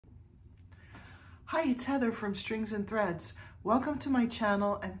Hi, it's Heather from Strings and Threads. Welcome to my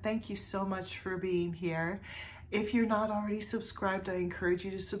channel and thank you so much for being here. If you're not already subscribed, I encourage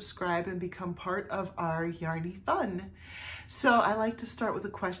you to subscribe and become part of our yarny fun. So I like to start with a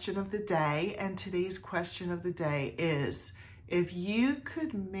question of the day, and today's question of the day is, if you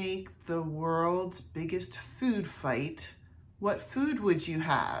could make the world's biggest food fight, what food would you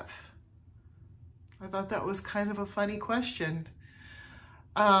have? I thought that was kind of a funny question.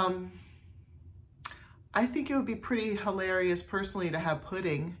 I think it would be pretty hilarious personally to have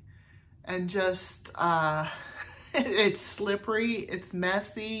pudding and just, it's slippery, it's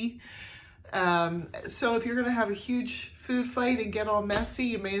messy. So if you're gonna have a huge food fight and get all messy,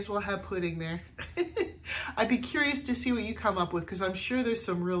 you may as well have pudding there. I'd be curious to see what you come up with because I'm sure there's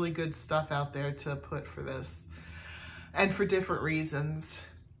some really good stuff out there to put for this and for different reasons.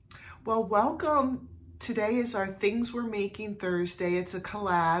 Well, welcome. Today is our Things We're Making Thursday. It's a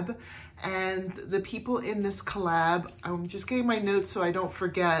collab, and the people in this collab, I'm just getting my notes so I don't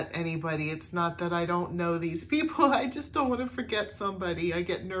forget anybody. It's not that I don't know these people, I just don't want to forget somebody. I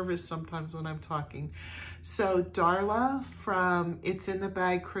get nervous sometimes when I'm talking. So Darla from It's in the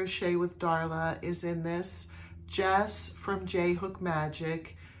Bag Crochet with Darla is in this. Jess from J Hook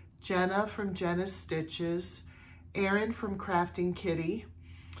Magic, Jenna from Jenna's Stitches, Erin from Crafting Kitty,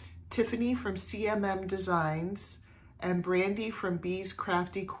 Tiffany from CMM Designs, and Brandee from Bee's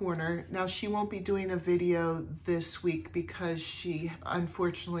Crafty Corner. Now, she won't be doing a video this week because she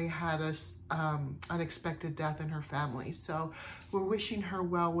unfortunately had an unexpected death in her family. So we're wishing her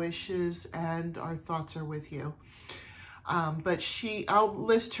well wishes and our thoughts are with you. But I'll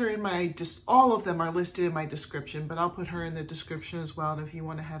list her in my, all of them are listed in my description, but I'll put her in the description as well. And if you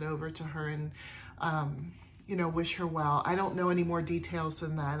want to head over to her and, you know, wish her well. I don't know any more details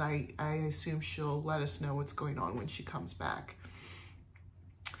than that. I assume she'll let us know what's going on when she comes back.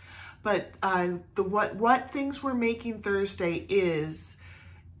 But what Things We're Making Thursday is,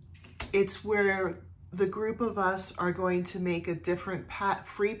 it's where the group of us are going to make a different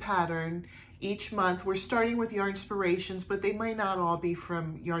free pattern each month. We're starting with Yarn Inspirations, but they might not all be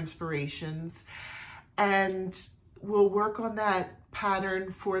from Yarn Inspirations. And we'll work on that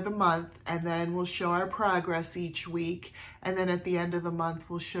pattern for the month, and then we'll show our progress each week, and then at the end of the month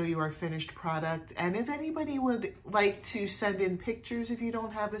we'll show you our finished product. And if anybody would like to send in pictures, if you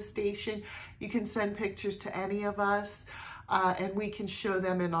don't have a station, you can send pictures to any of us, and we can show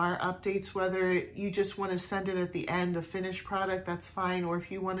them in our updates. Whether you just want to send it at the end, a finished product, that's fine, or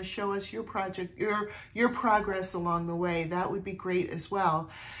if you want to show us your project, your progress along the way, that would be great as well.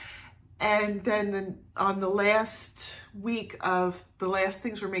 And then on the last week of the last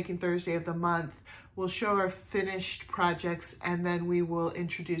Things We're Making Thursday of the month, we'll show our finished projects, and then we will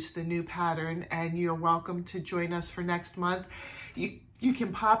introduce the new pattern, and you're welcome to join us for next month. You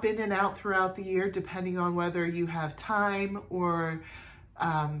can pop in and out throughout the year depending on whether you have time or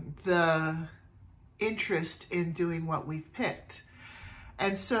the interest in doing what we've picked.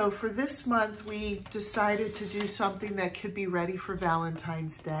 And so for this month, we decided to do something that could be ready for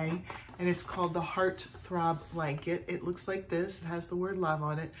Valentine's Day, and it's called the Heart Throb Blanket. It looks like this. It has the word love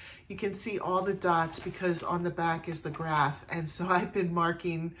on it. You can see all the dots because on the back is the graph, and so I've been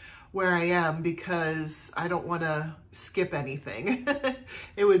marking where I am because I don't want to skip anything.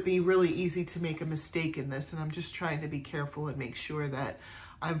 It would be really easy to make a mistake in this, and I'm just trying to be careful and make sure that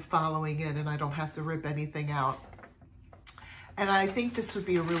I'm following it and I don't have to rip anything out. And I think this would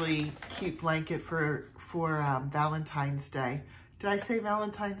be a really cute blanket for Valentine's Day. Did I say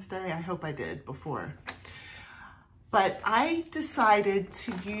Valentine's Day? I hope I did before. But I decided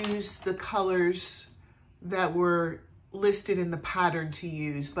to use the colors that were listed in the pattern to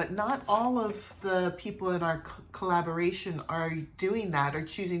use, but not all of the people in our collaboration are doing that or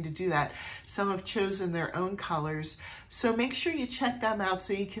choosing to do that. Some have chosen their own colors. So make sure you check them out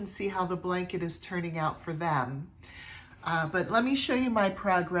so you can see how the blanket is turning out for them. But let me show you my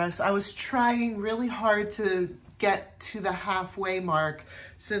progress. I was trying really hard to get to the halfway mark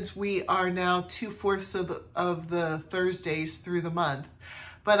since we are now 2/4 of the Thursdays through the month,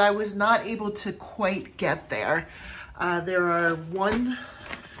 but I was not able to quite get there. There are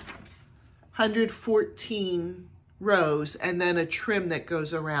 114 rows and then a trim that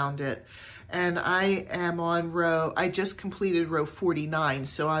goes around it. And I am on I just completed row 49,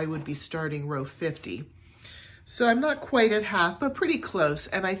 so I would be starting row 50. So I'm not quite at half, but pretty close.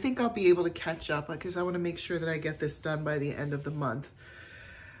 And I think I'll be able to catch up because I want to make sure that I get this done by the end of the month.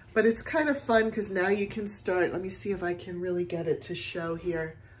 But it's kind of fun because now you can start. Let me see if I can really get it to show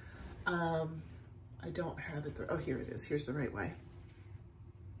here. I don't have it there. Oh, here it is. Here's the right way.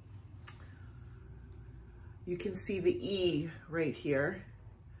 You can see the E right here.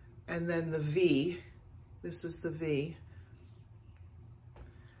 And then the V, this is the V.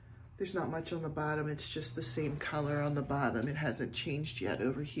 There's not much on the bottom, it's just the same color on the bottom. It hasn't changed yet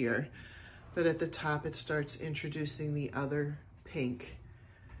over here. But at the top, it starts introducing the other pink.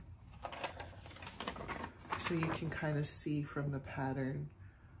 So you can kind of see from the pattern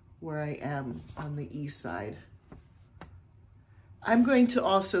where I am on the E side. I'm going to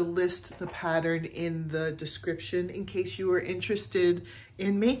also list the pattern in the description in case you are interested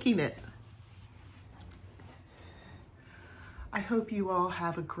in making it. I hope you all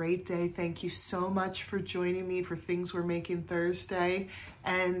have a great day. Thank you so much for joining me for Things We're Making Thursday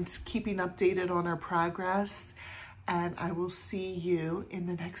and keeping updated on our progress. And I will see you in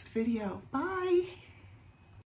the next video. Bye.